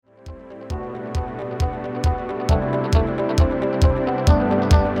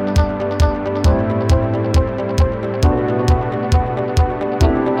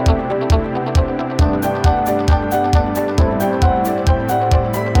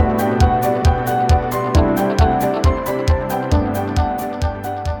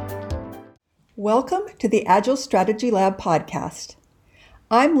Welcome to the Agile Strategy Lab podcast.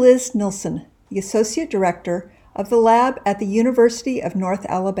 I'm Liz Nilsson, the Associate Director of the lab at the University of North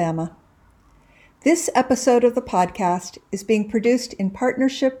Alabama. This episode of the podcast is being produced in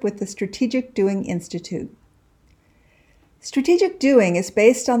partnership with the Strategic Doing Institute. Strategic Doing is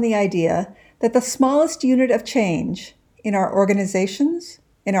based on the idea that the smallest unit of change in our organizations,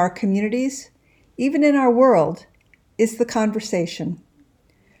 in our communities, even in our world, is the conversation.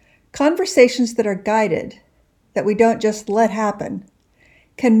 Conversations that are guided, that we don't just let happen,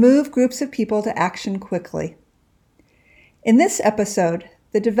 can move groups of people to action quickly. In this episode,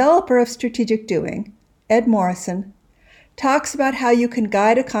 the developer of Strategic Doing, Ed Morrison, talks about how you can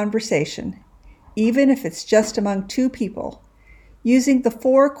guide a conversation, even if it's just among two people, using the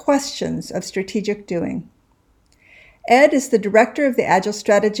 4 questions of Strategic Doing. Ed is the director of the Agile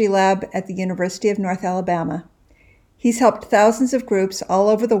Strategy Lab at the University of North Alabama. He's helped thousands of groups all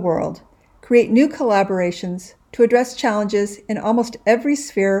over the world create new collaborations to address challenges in almost every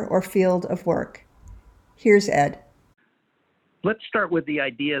sphere or field of work. Here's Ed. Let's start with the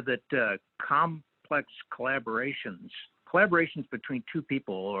idea that complex collaborations between two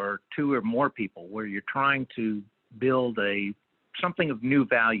people or two or more people, where you're trying to build something of new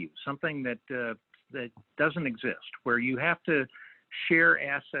value, something that doesn't exist, where you have to share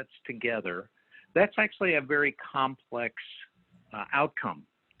assets together. That's actually a very complex outcome.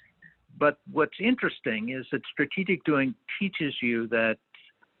 But what's interesting is that Strategic Doing teaches you that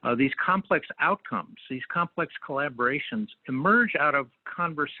these complex outcomes, these complex collaborations emerge out of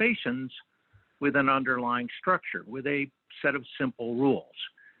conversations with an underlying structure, with a set of simple rules.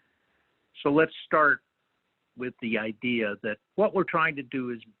 So let's start with the idea that what we're trying to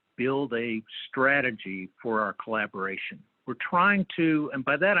do is build a strategy for our collaboration. We're trying to, and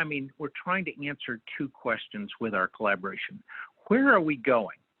by that I mean we're trying to answer 2 questions with our collaboration. Where are we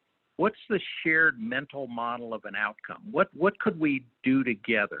going? What's the shared mental model of an outcome? What could we do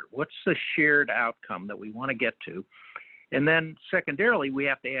together? What's the shared outcome that we want to get to? And then secondarily, we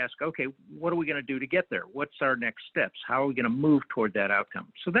have to ask, okay, what are we going to do to get there? What's our next steps? How are we going to move toward that outcome?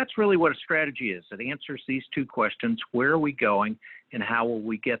 So that's really what a strategy is. It answers these 2 questions: where are we going and how will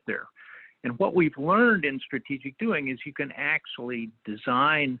we get there? And what we've learned in Strategic Doing is you can actually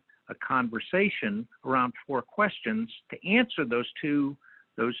design a conversation around 4 questions to answer those two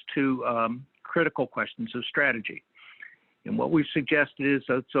critical questions of strategy. And what we've suggested is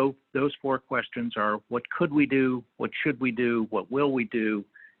so those 4 questions are: what could we do? What should we do? What will we do?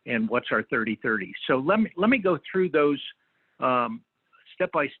 And what's our 30-30? So let me go through those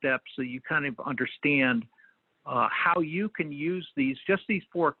step by step so you kind of understand how you can use these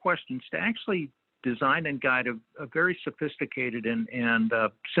 4 questions to actually design and guide a very sophisticated and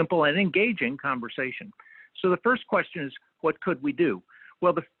simple and engaging conversation. So the first question is, what could we do?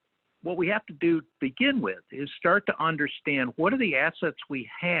 Well, what we have to do to begin with is start to understand what are the assets we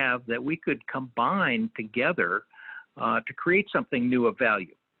have that we could combine together to create something new of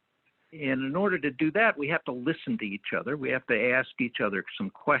value. And in order to do that, we have to listen to each other. We have to ask each other some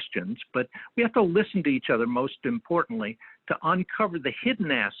questions, but we have to listen to each other, most importantly, to uncover the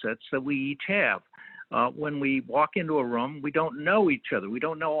hidden assets that we each have. When we walk into a room, we don't know each other. We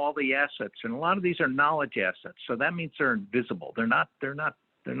don't know all the assets, and a lot of these are knowledge assets. So that means they're invisible. They're not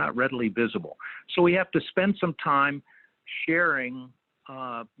readily visible. So we have to spend some time sharing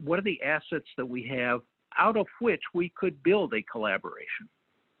what are the assets that we have out of which we could build a collaboration.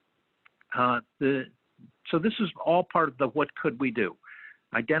 So this is all part of the what could we do,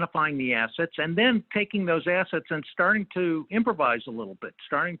 identifying the assets and then taking those assets and starting to improvise a little bit,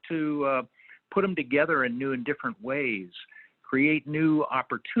 starting to put them together in new and different ways, create new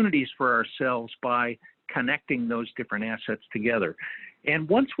opportunities for ourselves by connecting those different assets together. And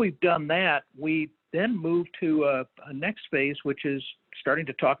once we've done that, we then move to a next phase, which is starting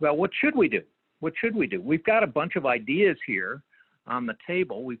to talk about what should we do? What should we do? We've got a bunch of ideas here on the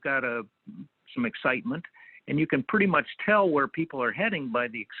table. We've got some excitement, and you can pretty much tell where people are heading by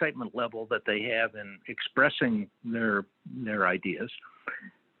the excitement level that they have in expressing their ideas.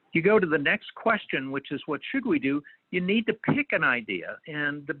 You go to the next question, which is what should we do? You need to pick an idea,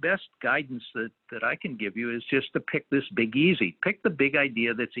 and the best guidance that I can give you is just to pick this big easy. Pick the big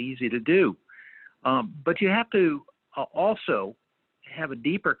idea that's easy to do. But you have to also have a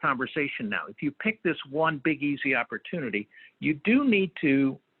deeper conversation now. If you pick this one big easy opportunity, you do need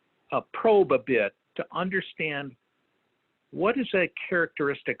to probe a bit to understand what does a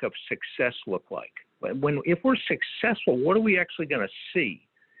characteristic of success look like? If we're successful, what are we actually going to see?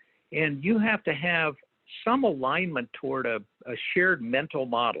 And you have to have some alignment toward a shared mental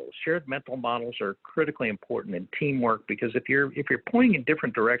model. Shared mental models are critically important in teamwork, because if you're pointing in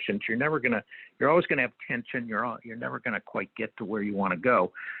different directions, you're always gonna have tension. You're never gonna quite get to where you want to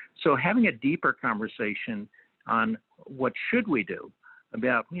go. So having a deeper conversation on what should we do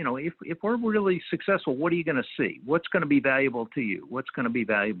about, if we're really successful, what are you going to see? What's going to be valuable to you? What's going to be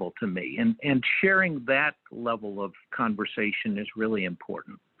valuable to me? And sharing that level of conversation is really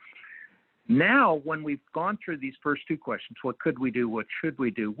important. Now, when we've gone through these first two questions, what could we do? What should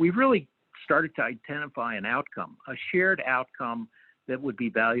we do? We've really started to identify an outcome, a shared outcome that would be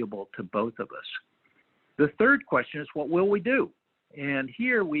valuable to both of us. The third question is, what will we do? And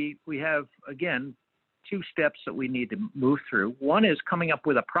here we have, again, two steps that we need to move through. One is coming up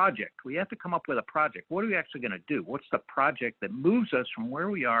with a project. We have to come up with a project. What are we actually going to do? What's the project that moves us from where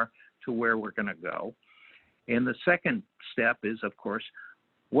we are to where we're going to go? And the second step is, of course,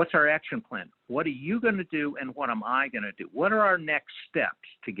 what's our action plan? What are you going to do, and what am I going to do? What are our next steps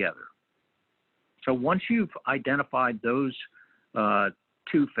together? So once you've identified those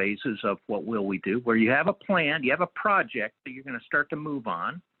two phases of what will we do, where you have a plan, you have a project that you're going to start to move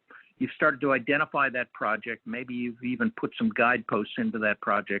on, you've started to identify that project. Maybe you've even put some guideposts into that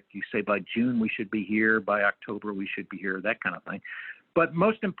project. You say by June we should be here, by October we should be here, that kind of thing. But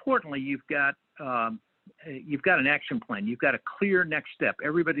most importantly, you've got an action plan. You've got a clear next step.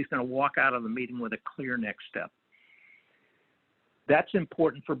 Everybody's going to walk out of the meeting with a clear next step. That's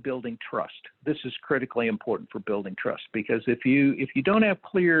important for building trust. This is critically important for building trust, because if you don't have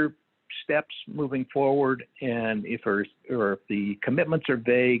clear steps moving forward, and if the commitments are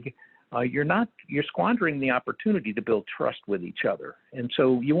vague, you're squandering the opportunity to build trust with each other. And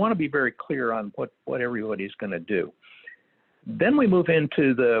so you want to be very clear on what everybody's going to do. Then we move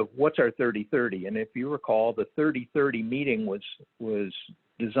into what's our 30-30. And if you recall, the 30-30 meeting was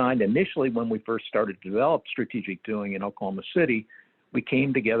designed initially when we first started to develop strategic doing in Oklahoma City. We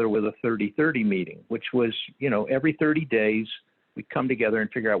came together with a 30-30 meeting, which was, every 30 days, we come together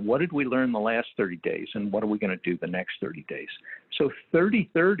and figure out what did we learn the last 30 days and what are we going to do the next 30 days. So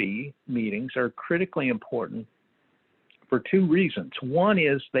 30-30 meetings are critically important for two reasons. One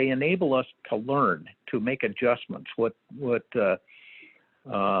is they enable us to learn, to make adjustments. What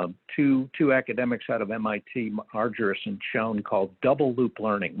two academics out of MIT, Argyris and Schoen, called double loop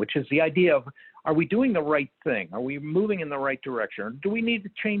learning, which is the idea of, are we doing the right thing? Are we moving in the right direction? Or do we need to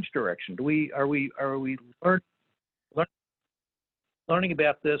change direction? Are we learning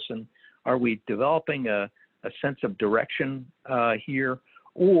about this, and are we developing a sense of direction here,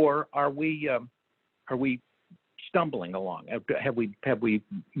 or are we stumbling along? Have we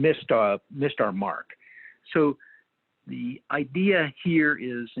missed our mark? So the idea here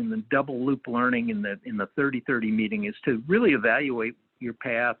is, in the double loop learning in the 30-30 meeting, is to really evaluate your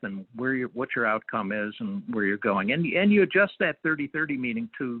path and what your outcome is and where you're going, and you adjust that 30-30 meeting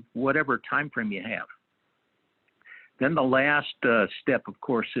to whatever time frame you have. Then the last step, of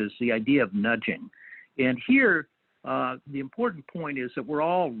course, is the idea of nudging. And here, the important point is that we're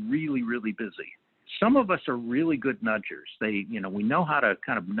all really, really busy. Some of us are really good nudgers. We know how to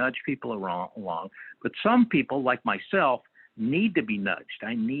kind of nudge people along. But some people, like myself, need to be nudged.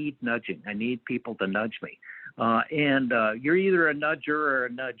 I need nudging. I need people to nudge me. And you're either a nudger or a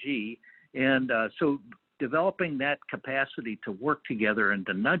nudgee. And so developing that capacity to work together and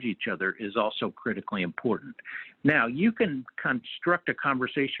to nudge each other is also critically important. Now, you can construct a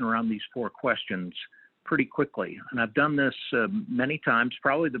conversation around these four questions pretty quickly. And I've done this many times.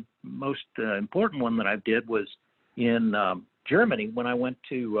 Probably the most important one that I did was in Germany when I went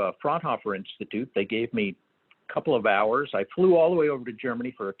to Fraunhofer Institute. They gave me a couple of hours. I flew all the way over to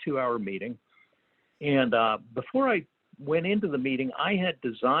Germany for a 2-hour meeting. And before I went into the meeting, I had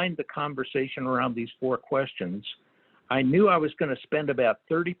designed the conversation around these four questions. I knew I was going to spend about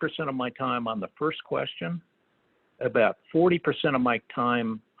 30% of my time on the first question, about 40% of my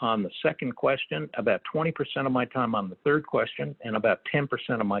time on the second question, about 20% of my time on the third question, and about 10%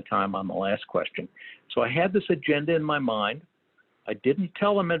 of my time on the last question. So I had this agenda in my mind. I didn't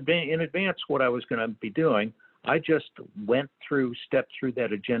tell them in advance what I was going to be doing. I just stepped through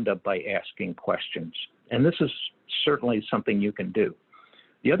that agenda by asking questions. And this is certainly something you can do.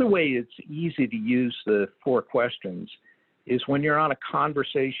 The other way it's easy to use the four questions is when you're on a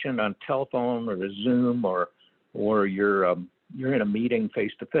conversation on telephone or Zoom, or you're in a meeting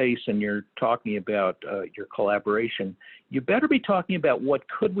face to face and you're talking about your collaboration. You better be talking about what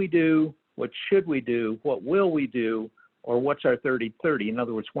could we do, what should we do, what will we do, or what's our 30-30. In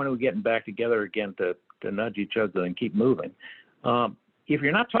other words, when are we getting back together again to nudge each other and keep moving? If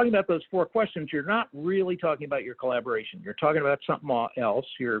you're not talking about those four questions, you're not really talking about your collaboration. You're talking about something else.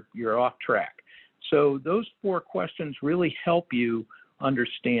 You're off track. So those 4 questions really help you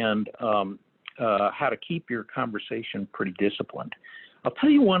understand how to keep your conversation pretty disciplined. I'll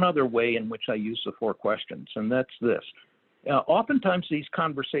tell you one other way in which I use the 4 questions, and that's this. Oftentimes these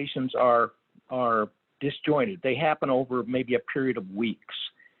conversations are disjointed. They happen over maybe a period of weeks.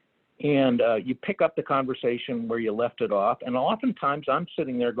 And you pick up the conversation where you left it off. And oftentimes I'm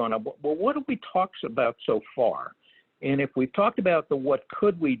sitting there going, well, what have we talked about so far? And if we've talked about the what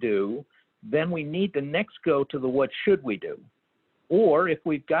could we do, then we need to next go to the what should we do. Or if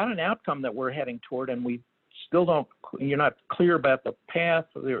we've got an outcome that we're heading toward and we still you're not clear about the path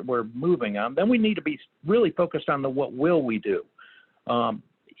we're moving on, then we need to be really focused on the what will we do.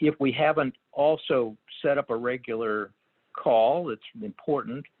 If we haven't also set up a regular call, it's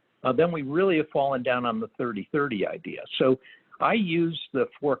important, then we really have fallen down on the 30-30 idea. So I use the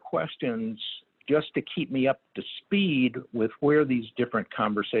 4 questions just to keep me up to speed with where these different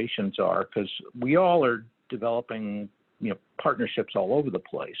conversations are, because we all are developing partnerships all over the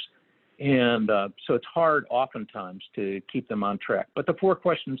place. And so it's hard oftentimes to keep them on track. But the 4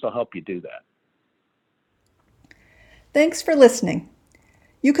 questions will help you do that. Thanks for listening.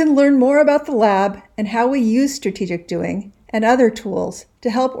 You can learn more about the lab and how we use strategic doing and other tools to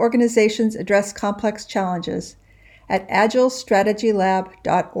help organizations address complex challenges at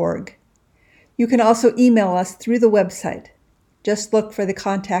agilestrategylab.org. You can also email us through the website. Just look for the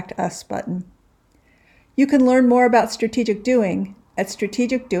Contact Us button. You can learn more about strategic doing at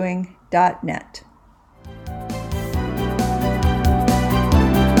strategicdoing.net.